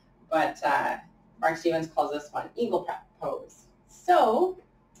similar, but Mark Stevens calls this one Eagle prep pose. So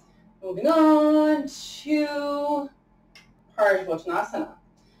moving on to Parsvottanasana.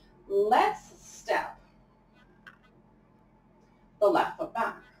 Let's step the left foot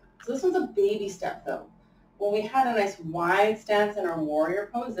back. So this one's a baby step though. When we had a nice wide stance in our warrior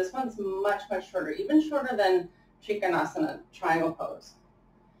pose, this one's much, much shorter, even shorter than Trikonasana, triangle pose.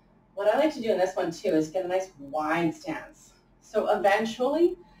 What I like to do in this one too is get a nice wide stance. So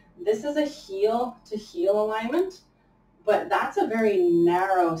eventually, this is a heel to heel alignment, but that's a very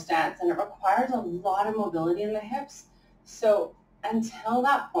narrow stance and it requires a lot of mobility in the hips. So until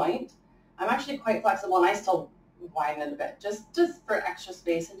that point, I'm actually quite flexible and I still widen it a bit just for extra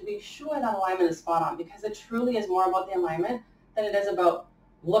space and to be sure that alignment is spot on, because it truly is more about the alignment than it is about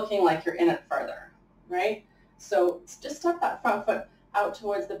looking like you're in it further, right? So just step that front foot out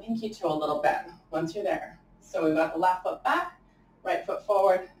towards the pinky toe a little bit once you're there. So we've got the left foot back, right foot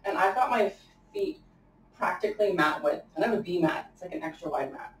forward, and I've got my feet practically mat width. I have a B mat, it's like an extra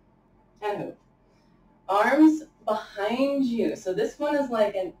wide mat. And move. Arms behind you. So this one is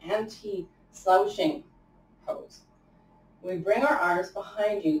like an anti-slouching pose. We bring our arms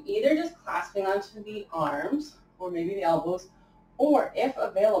behind you, either just clasping onto the arms or maybe the elbows, or if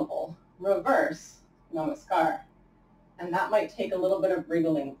available, reverse namaskar. And that might take a little bit of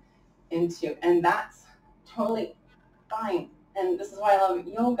wriggling into, and that's totally fine. And this is why I love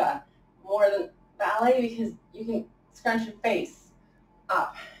yoga more than ballet, because you can scrunch your face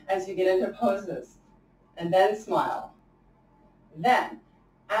up as you get into poses. And then smile. Then,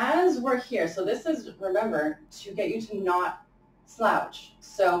 as we're here, so this is, remember, to get you to not slouch.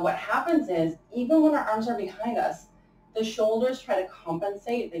 So what happens is, even when our arms are behind us, the shoulders try to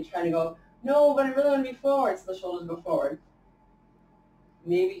compensate. They try to go, no, but I really want to be forward, so the shoulders go forward.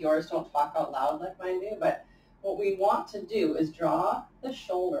 Maybe yours don't talk out loud like mine do, but what we want to do is draw the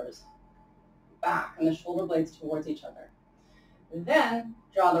shoulders back and the shoulder blades towards each other. Then,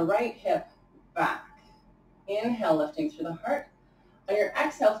 draw the right hip back. Inhale, lifting through the heart. On your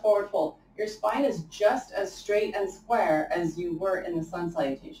exhale, forward fold. Your spine is just as straight and square as you were in the sun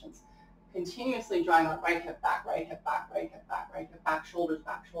salutations. Continuously drawing that right hip back, right hip back, right hip back, right hip back, shoulders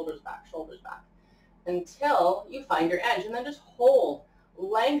back, shoulders back, shoulders back, until you find your edge. And then just hold,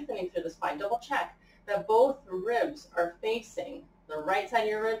 lengthening through the spine. Double check that both ribs are facing, the right side of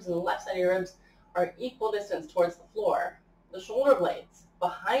your ribs and the left side of your ribs are equal distance towards the floor. The shoulder blades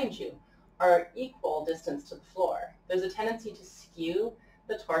behind you are equal distance to the floor. There's a tendency to skew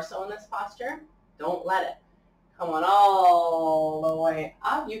the torso in this posture. Don't let it. Come on all the way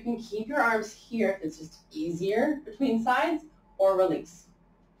up. You can keep your arms here if it's just easier between sides, or release.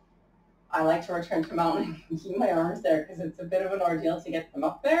 I like to return to mountain and keep my arms there because it's a bit of an ordeal to get them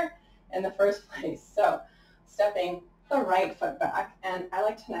up there in the first place. So stepping the right foot back, and I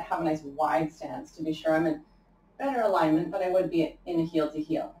like to have a nice wide stance to be sure I'm in better alignment, but I would be in a heel to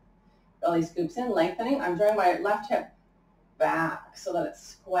heel. Belly scoops in, lengthening. I'm drawing my left hip back so that it's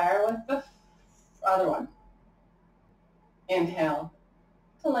square with the other one. Inhale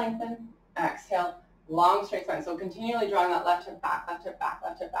to lengthen. Exhale, long straight spine. So continually drawing that left hip back, left hip back,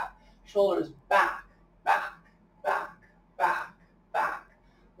 left hip back. Shoulders back, back, back, back, back.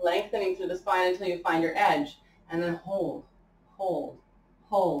 Lengthening through the spine until you find your edge. And then hold, hold,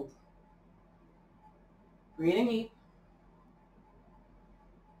 hold. Breathing deep.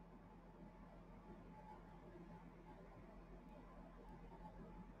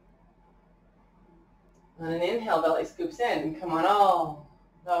 On an inhale, belly scoops in. Come on all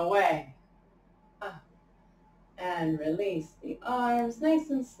the way up. And release the arms nice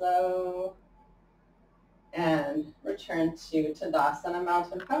and slow. And return to Tadasana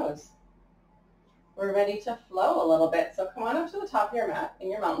Mountain Pose. We're ready to flow a little bit. So come on up to the top of your mat in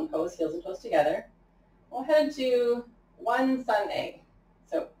your mountain pose, heels and toes together. We'll head into one sun egg.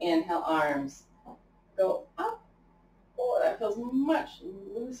 So inhale, arms go up. Oh, that feels much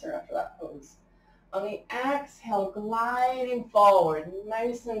looser after that pose. On the exhale, gliding forward,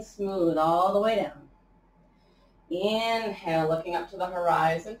 nice and smooth all the way down. Inhale, looking up to the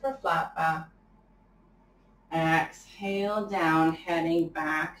horizon for flat back. Exhale, down, heading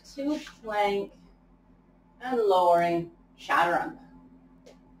back to plank and lowering chaturanga.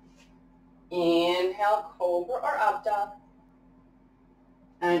 Inhale, cobra or up dog.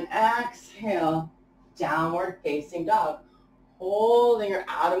 And exhale, downward facing dog. Holding your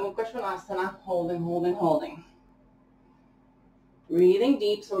Adho Mukha Svanasana, holding, holding, holding. Breathing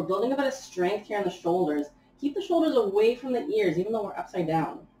deep, so we're building a bit of strength here in the shoulders. Keep the shoulders away from the ears, even though we're upside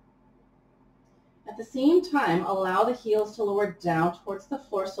down. At the same time, allow the heels to lower down towards the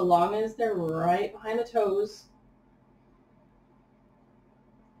floor so long as they're right behind the toes.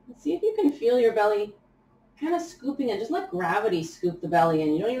 And see if you can feel your belly kind of scooping in. Just let gravity scoop the belly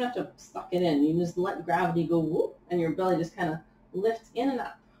in. You don't even have to suck it in. You just let gravity go whoop, and your belly just kind of lifts in and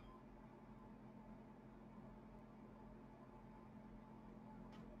up.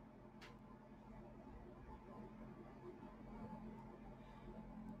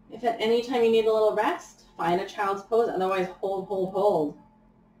 If at any time you need a little rest, find a child's pose. Otherwise, hold, hold, hold.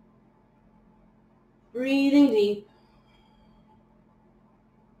 Breathing deep.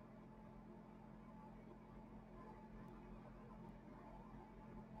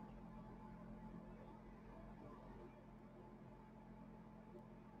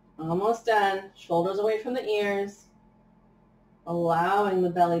 Almost done. Shoulders away from the ears. Allowing the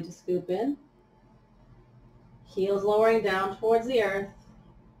belly to scoop in. Heels lowering down towards the earth.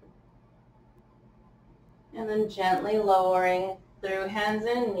 And then gently lowering through hands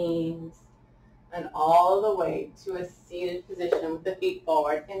and knees and all the way to a seated position with the feet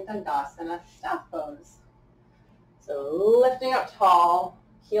forward in Dandasana staff pose. So lifting up tall,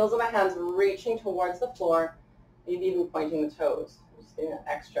 heels of the hands reaching towards the floor, maybe even pointing the toes. Just getting that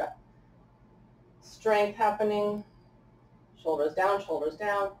extra strength happening. Shoulders down, shoulders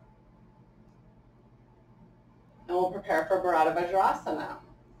down. And we'll prepare for Bharata Vajrasana.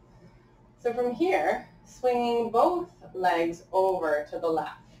 So from here, swinging both legs over to the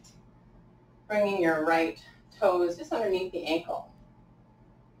left, bringing your right toes just underneath the ankle.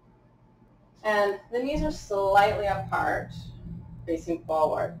 And the knees are slightly apart, facing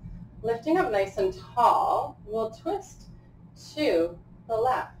forward. Lifting up nice and tall, we'll twist to the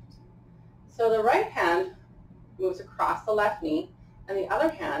left. So the right hand moves across the left knee, and the other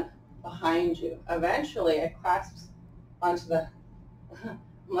hand behind you. Eventually, it clasps onto the, I'm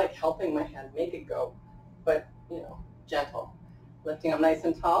like helping my hand make it go, but, gentle. Lifting up nice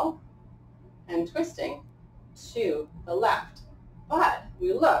and tall and twisting to the left. But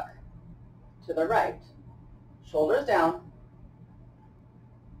we look to the right. Shoulders down.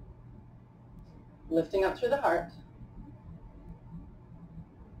 Lifting up through the heart.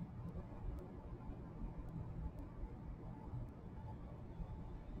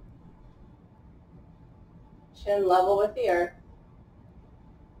 Chin level with the earth.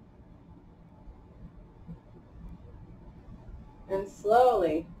 And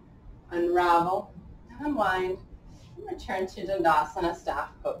slowly unravel and unwind and return to Dandasana staff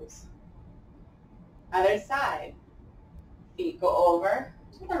pose. Other side. Feet go over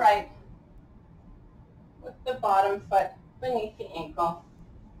to the right with the bottom foot beneath the ankle.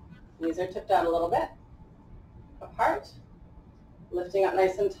 Knees are tipped out a little bit. Apart. Lifting up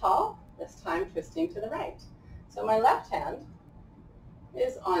nice and tall. This time twisting to the right. So my left hand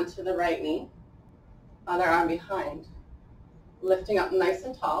is onto the right knee. Other arm behind. Lifting up nice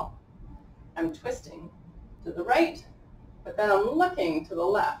and tall. I'm twisting to the right, but then I'm looking to the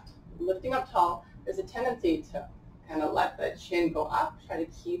left. Lifting up tall, there's a tendency to kind of let the chin go up. Try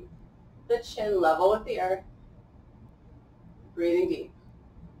to keep the chin level with the earth. Breathing deep.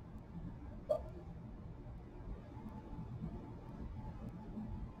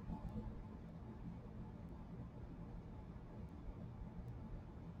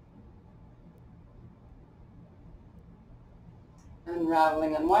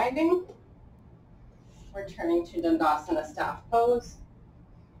 Unraveling, unwinding. Returning to Dandasana staff pose.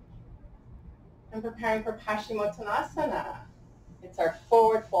 And preparing for Paschimottanasana. It's our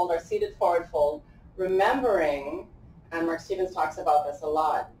forward fold, our seated forward fold. Remembering, and Mark Stevens talks about this a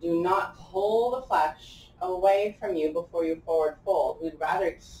lot, do not pull the flesh away from you before you forward fold. We'd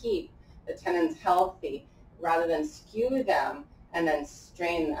rather keep the tendons healthy rather than skew them and then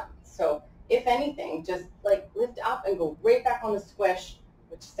strain them. So if anything, just like lift up and go right back on the squish,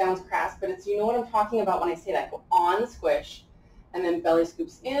 which sounds crass, but it's, you know what I'm talking about when I say that. Go on the squish, and then belly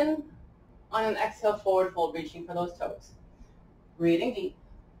scoops in. On an exhale, forward fold, reaching for those toes. Breathing deep.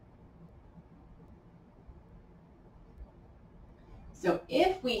 So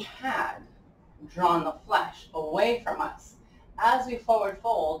if we had drawn the flesh away from us as we forward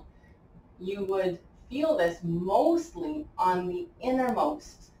fold, you would feel this mostly on the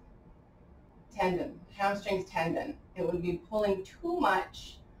innermost tendon, hamstrings tendon. It would be pulling too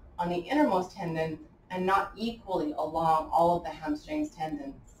much on the innermost tendon and not equally along all of the hamstrings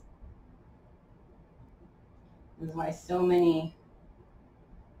tendons. This is why so many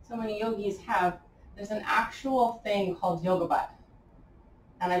yogis have There's an actual thing called yoga butt,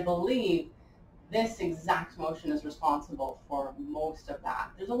 and I believe this exact motion is responsible for most of that.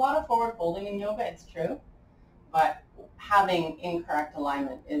 There's a lot of forward folding in yoga, it's true, but having incorrect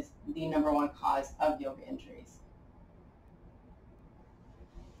alignment is the #1 cause of yoga injuries.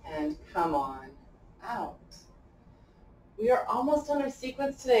 And come on, out. We are almost done our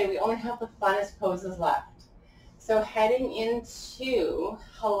sequence today. We only have the funnest poses left. So heading into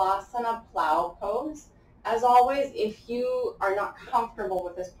Halasana plow pose. As always, if you are not comfortable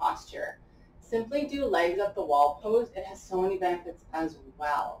with this posture, simply do legs up the wall pose. It has so many benefits as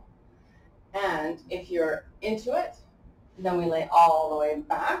well. And if you're into it, then we lay all the way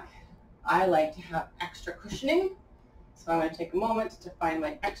back. I like to have extra cushioning. So I'm going to take a moment to find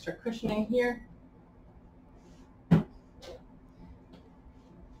my extra cushioning here.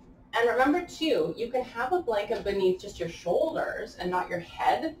 And remember too, you can have a blanket beneath just your shoulders and not your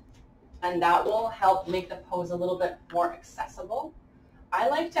head, and that will help make the pose a little bit more accessible. I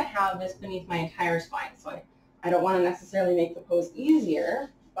like to have this beneath my entire spine, so I don't want to necessarily make the pose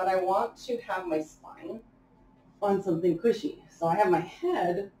easier, but I want to have my spine on something cushy. So I have my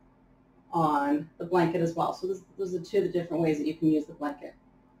head on the blanket as well. So those are two of the different ways that you can use the blanket.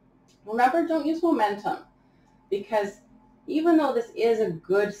 Remember, don't use momentum, because even though this is a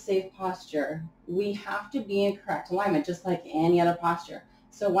good, safe posture, we have to be in correct alignment, just like any other posture.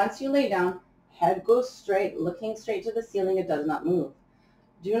 So once you lay down, head goes straight, looking straight to the ceiling. It does not move.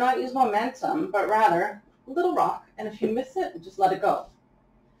 Do not use momentum, but rather a little rock, and if you miss it, just let it go.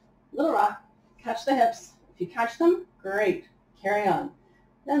 Little rock, catch the hips. If you catch them, great, carry on.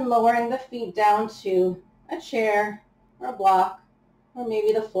 Then lowering the feet down to a chair or a block, or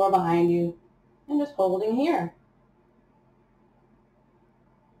maybe the floor behind you, and just holding here.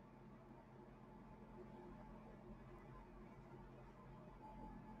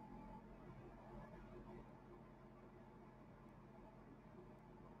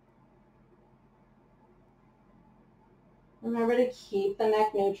 Remember to keep the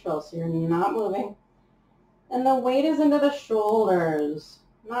neck neutral so you're not moving. And the weight is into the shoulders,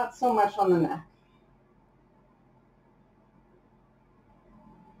 not so much on the neck.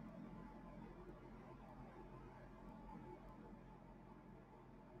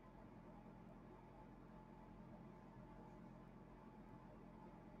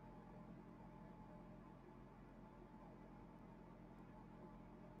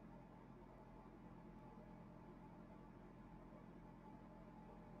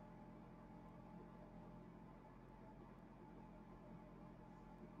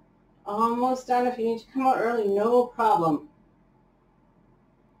 Almost done. If you need to come out early, no problem.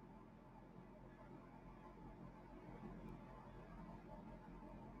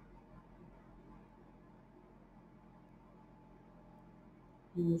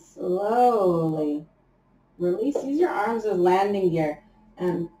 And slowly release. Use your arms as landing gear.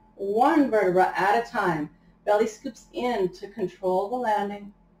 And one vertebra at a time. Belly scoops in to control the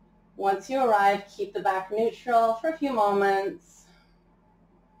landing. Once you arrive, keep the back neutral for a few moments.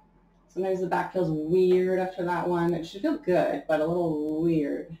 Sometimes the back feels weird after that one. It should feel good, but a little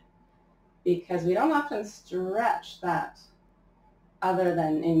weird, because we don't often stretch that other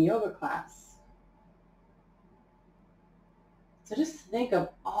than in yoga class. So just think of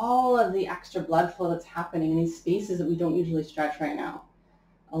all of the extra blood flow that's happening in these spaces that we don't usually stretch right now.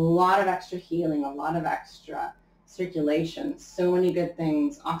 A lot of extra healing, a lot of extra circulation, so many good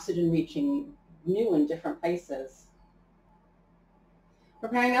things, oxygen reaching new and different places.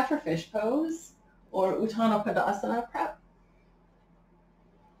 Preparing now for fish pose or Uttanapana prep.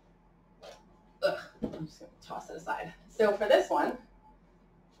 I'm just going to toss it aside. So for this one,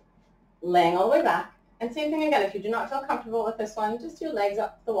 laying all the way back. And same thing again, if you do not feel comfortable with this one, just do legs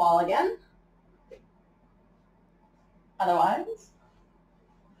up the wall again. Otherwise,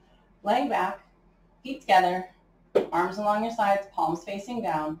 laying back, feet together, arms along your sides, palms facing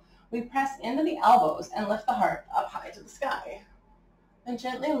down. We press into the elbows and lift the heart up high to the sky. Then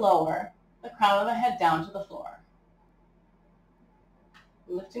gently lower the crown of the head down to the floor.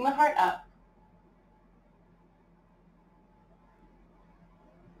 Lifting the heart up.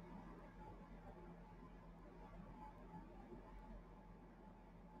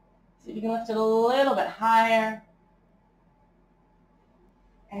 See if you can lift it a little bit higher.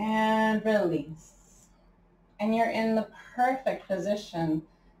 And release. And you're in the perfect position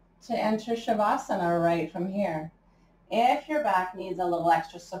to enter Shavasana right from here. If your back needs a little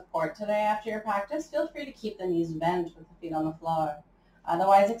extra support today after your practice, feel free to keep the knees bent with the feet on the floor.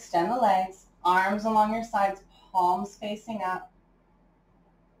 Otherwise, extend the legs, arms along your sides, palms facing up,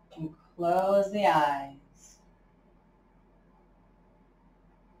 and close the eyes.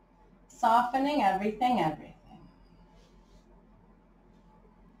 Softening everything, everything.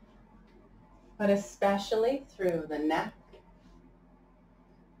 But especially through the neck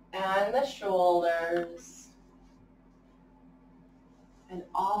and the shoulders and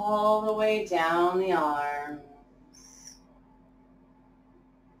all the way down the arms.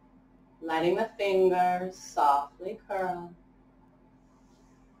 Letting the fingers softly curl.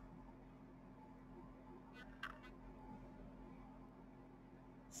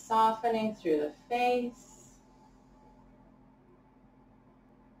 Softening through the face.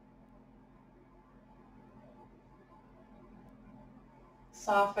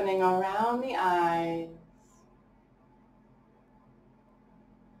 Softening around the eyes.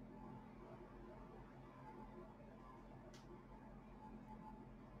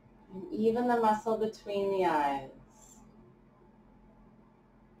 And even the muscle between the eyes.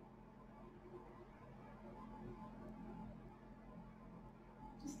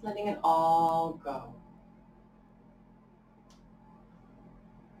 Just letting it all go.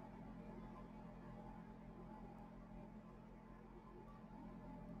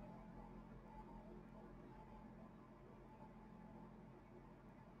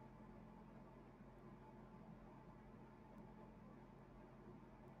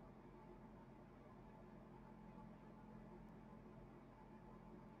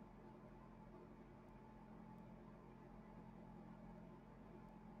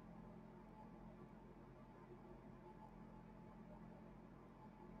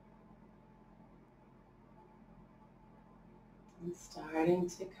 And starting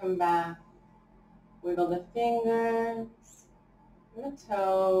to come back. Wiggle the fingers, the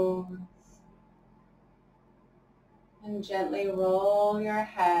toes, and gently roll your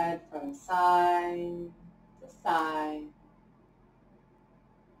head from side to side.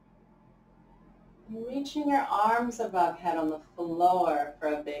 And reaching your arms above head on the floor for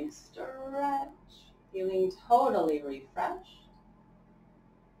a big stretch, feeling totally refreshed.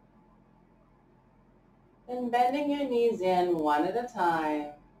 Then bending your knees in one at a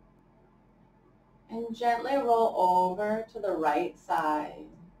time. And gently roll over to the right side.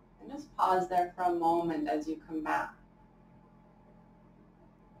 And just pause there for a moment as you come back.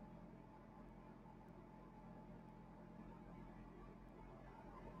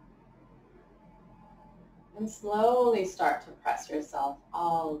 And slowly start to press yourself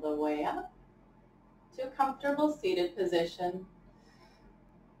all the way up to a comfortable seated position.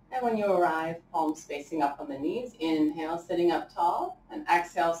 And when you arrive, palms facing up on the knees, inhale, sitting up tall, and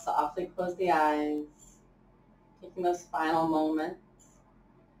exhale, softly close the eyes. Taking those final moments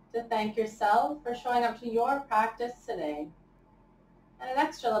to thank yourself for showing up to your practice today. And an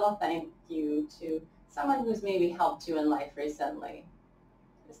extra little thank you to someone who's maybe helped you in life recently.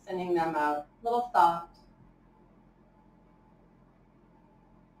 Just sending them out a little thought.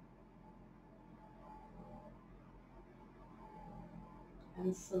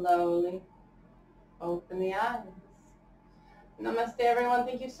 And slowly open the eyes. Namaste, everyone.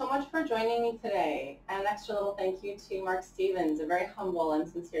 Thank you so much for joining me today. And an extra little thank you to Mark Stevens, a very humble and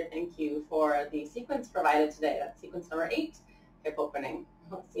sincere thank you for the sequence provided today. That's sequence number 8, hip opening.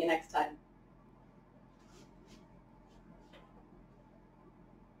 We'll see you next time.